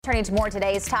Turning to more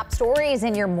today's top stories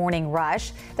in your morning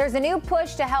rush. There's a new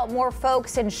push to help more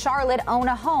folks in Charlotte own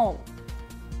a home.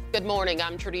 Good morning,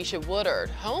 I'm Tradisha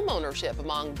Woodard. Home ownership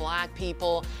among black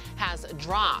people has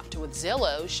dropped, with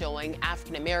Zillow showing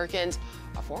African Americans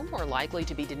are far more likely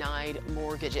to be denied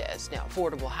mortgages. Now,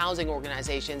 affordable housing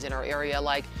organizations in our area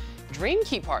like Dream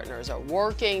Key Partners are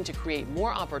working to create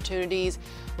more opportunities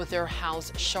with their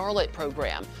House Charlotte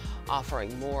program,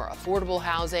 offering more affordable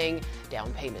housing,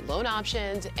 down payment loan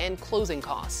options, and closing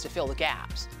costs to fill the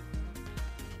gaps.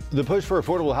 The push for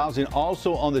affordable housing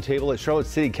also on the table at Charlotte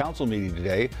City Council meeting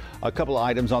today. A couple of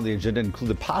items on the agenda include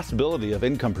the possibility of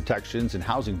income protections and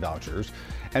housing vouchers,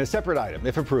 and a separate item,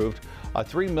 if approved, a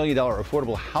 $3 million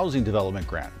affordable housing development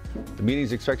grant. The meeting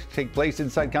is expected to take place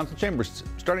inside council chambers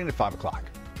starting at 5 o'clock.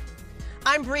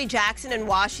 I'm Bree Jackson in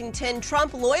Washington.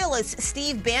 Trump loyalist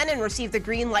Steve Bannon received the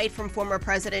green light from former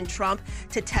President Trump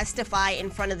to testify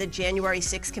in front of the January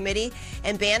 6th committee.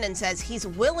 And Bannon says he's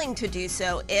willing to do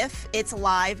so if it's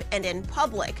live and in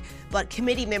public. But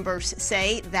committee members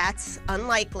say that's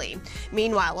unlikely.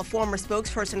 Meanwhile, a former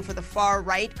spokesperson for the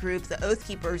far-right group, the Oath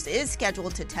Keepers, is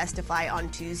scheduled to testify on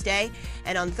Tuesday.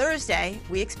 And on Thursday,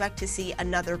 we expect to see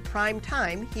another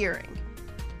prime-time hearing.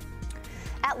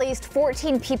 At least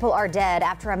 14 people are dead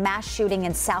after a mass shooting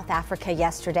in South Africa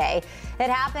yesterday. It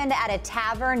happened at a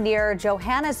tavern near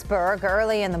Johannesburg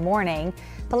early in the morning.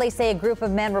 Police say a group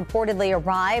of men reportedly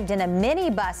arrived in a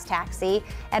minibus taxi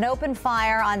and opened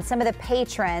fire on some of the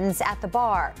patrons at the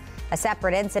bar. A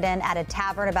separate incident at a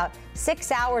tavern about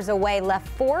 6 hours away left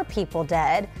 4 people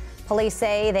dead. Police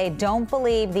say they don't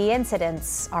believe the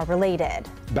incidents are related.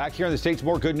 Back here in the States,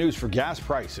 more good news for gas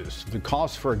prices. The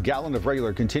cost for a gallon of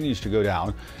regular continues to go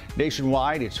down.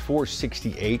 Nationwide, it's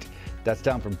 $4.68. That's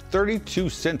down from 32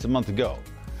 cents a month ago.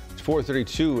 It's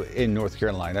 $4.32 in North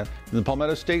Carolina. In the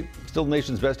Palmetto State, still the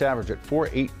nation's best average at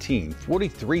 $4.18,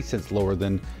 43 cents lower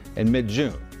than in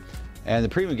mid-June. And the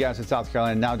premium gas in South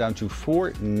Carolina now down to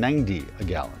 $4.90 a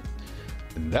gallon.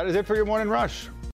 And that is it for your morning rush.